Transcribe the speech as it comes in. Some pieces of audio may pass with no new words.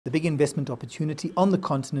The big investment opportunity on the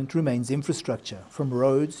continent remains infrastructure, from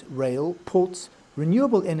roads, rail, ports,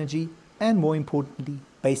 renewable energy, and more importantly,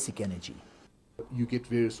 basic energy. You get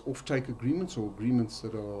various off-take agreements or agreements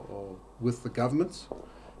that are with the governments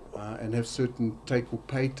and have certain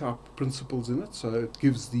take-or-pay type principles in it. So it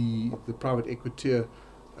gives the private equity a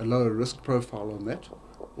lower risk profile on that,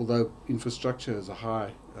 although infrastructure has a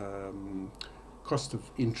high cost of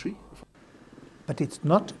entry. But it's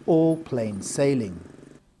not all plain sailing.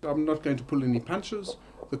 I'm not going to pull any punches.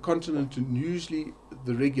 The continent, and usually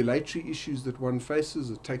the regulatory issues that one faces,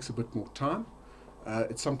 it takes a bit more time.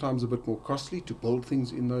 It's sometimes a bit more costly to build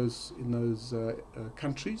things in those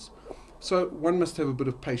countries. So one must have a bit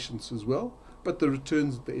of patience as well, but the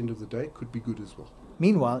returns at the end of the day could be good as well.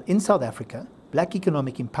 Meanwhile, in South Africa, black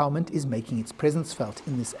economic empowerment is making its presence felt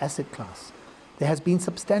in this asset class. There has been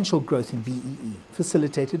substantial growth in BEE,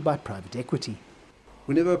 facilitated by private equity.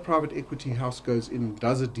 Whenever a private equity house goes in and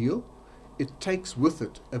does a deal, it takes with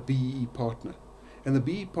it a BEE partner. And the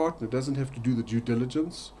BEE partner doesn't have to do the due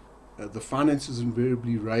diligence. The finance is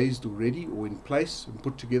invariably raised already or in place and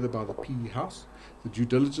put together by the PE house. The due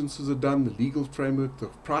diligences are done, the legal framework, the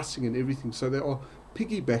pricing and everything. So they are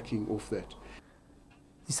piggybacking off that.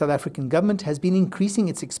 The South African government has been increasing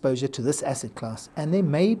its exposure to this asset class, and there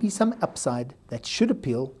may be some upside that should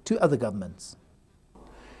appeal to other governments.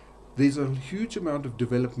 There's a huge amount of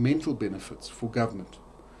developmental benefits for government.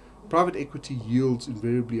 Private equity yields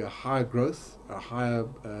invariably a higher growth, a higher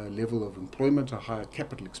level of employment, a higher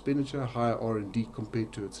capital expenditure, a higher R&D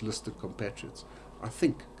compared to its listed compatriots. I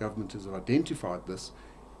think government has identified this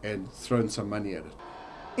and thrown some money at it.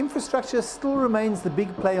 Infrastructure still remains the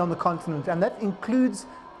big play on the continent, and that includes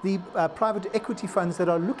the private equity funds that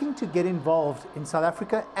are looking to get involved in South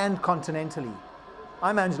Africa and continentally.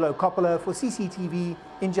 I'm Angelo Coppola for CCTV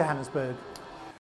in Johannesburg.